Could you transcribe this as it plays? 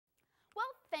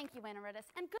Thank you,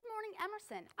 Anaritis, and good morning,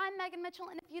 Emerson. I'm Megan Mitchell,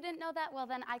 and if you didn't know that, well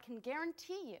then I can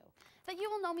guarantee you that you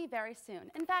will know me very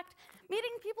soon. In fact,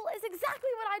 meeting people is exactly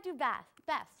what I do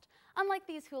best. Unlike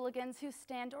these hooligans who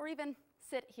stand or even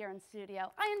sit here in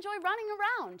studio, I enjoy running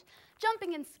around,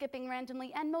 jumping and skipping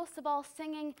randomly, and most of all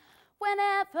singing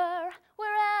whenever,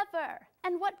 wherever.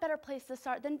 And what better place to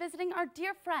start than visiting our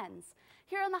dear friends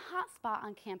here in the hot spot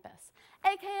on campus,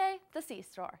 aka the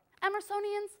C-Store.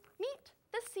 Emersonians, meet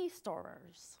the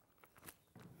C-Store-ers.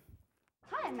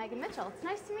 Hi, I'm Megan Mitchell. It's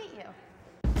nice to meet you.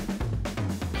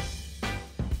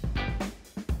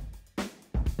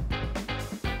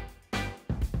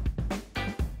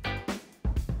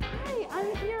 Hi,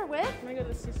 I'm here with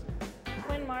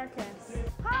Quinn Marcus.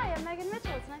 Hi, I'm Megan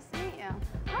Mitchell. It's nice to meet you.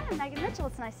 Hi, I'm Megan Mitchell.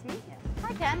 It's nice to meet you.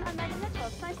 Hi, Ken. I'm Megan Mitchell.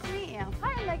 It's nice to meet you.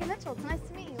 Hi, I'm Megan Mitchell. It's nice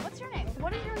to meet you. What's your name?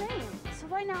 What is your name? So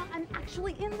right now, I'm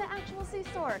actually in the actual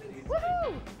C-Store.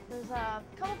 Woohoo! There's a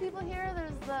couple people here.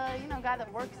 There's the, guy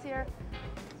that works here.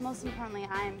 Most importantly,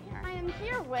 I am here. I am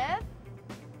here with...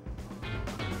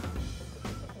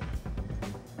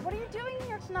 What are you doing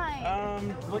here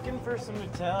tonight? Looking for some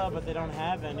Nutella, but they don't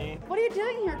have any. What are you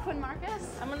doing here, Quinn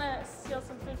Marcus? I'm gonna steal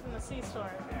some food from the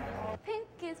C-Store. Pink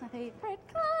is my favorite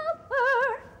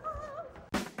color.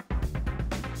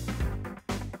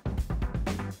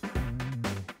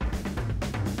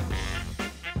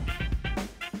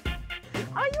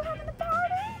 Are you having a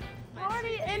party?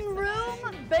 Party in room?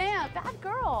 Bam, bad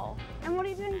girl. And what are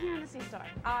you doing here in the C-Store?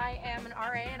 I am an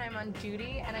RA and I'm on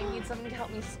duty and I need something to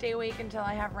help me stay awake until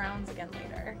I have rounds again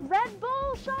later. Red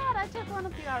Bull shot. I took one a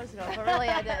few hours ago, but really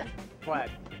I did. Vlad.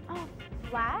 Oh,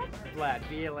 Vlad? Vlad,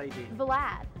 V-L-A-D.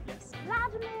 Vlad. Yes.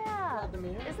 Vladimir.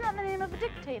 Vladimir? Isn't that the name of a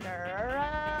dictator or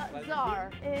a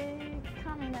czar? A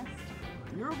communist.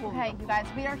 Okay, you guys,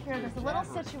 we are here. There's a little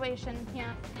situation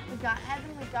here. We've got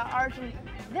Evan, we've got Arjun.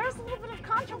 There's a little bit of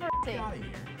controversy. Why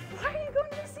are you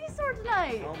going to the C-Store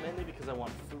tonight? Well, mainly because I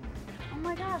want food. Oh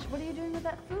my gosh, what are you doing with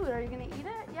that food? Are you going to eat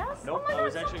it? Yes? Nope, oh my I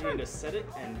was gosh, actually going to set it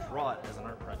and draw it as an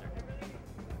art project.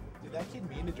 Did that kid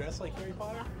mean to dress like Harry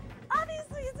Potter?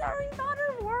 Obviously, it's Harry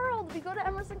Potter world. We go to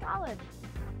Emerson College.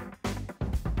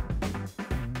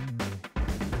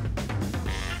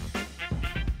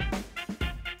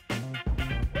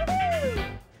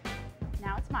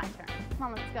 Now it's my turn. Come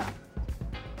on, let's go.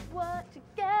 What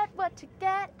to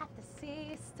get at the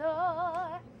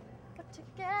C-Store? What to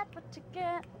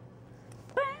get?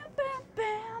 Bam, bam,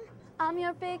 bam. I'm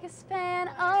your biggest fan.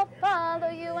 I'll follow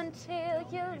you until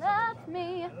you love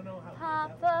me.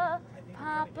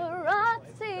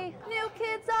 Paparazzi. New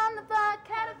kids on the block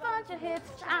had a bunch of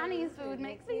hits. Chinese food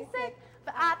makes me sick,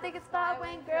 but I think it's fun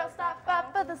when girls stop by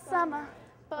for the summer.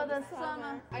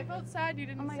 I felt sad you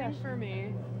didn't Oh my sing gosh. for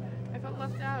me. I felt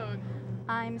left out.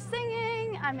 I'm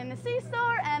singing, I'm in the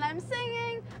C-Store, and I'm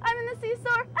singing. I'm in the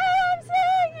C-Store, and I'm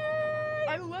singing!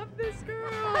 I love this girl.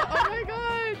 Oh my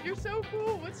god, you're so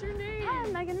cool. What's your name? Hi,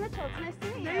 I'm Megan Mitchell. It's nice to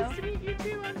meet you. Nice to meet you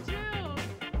too. I'm Jill.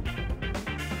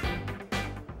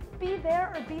 Be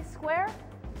there or be square?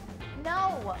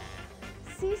 No.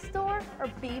 C-Store or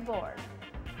be bored?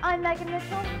 I'm Megan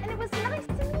Mitchell, and it was nice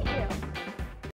to meet you.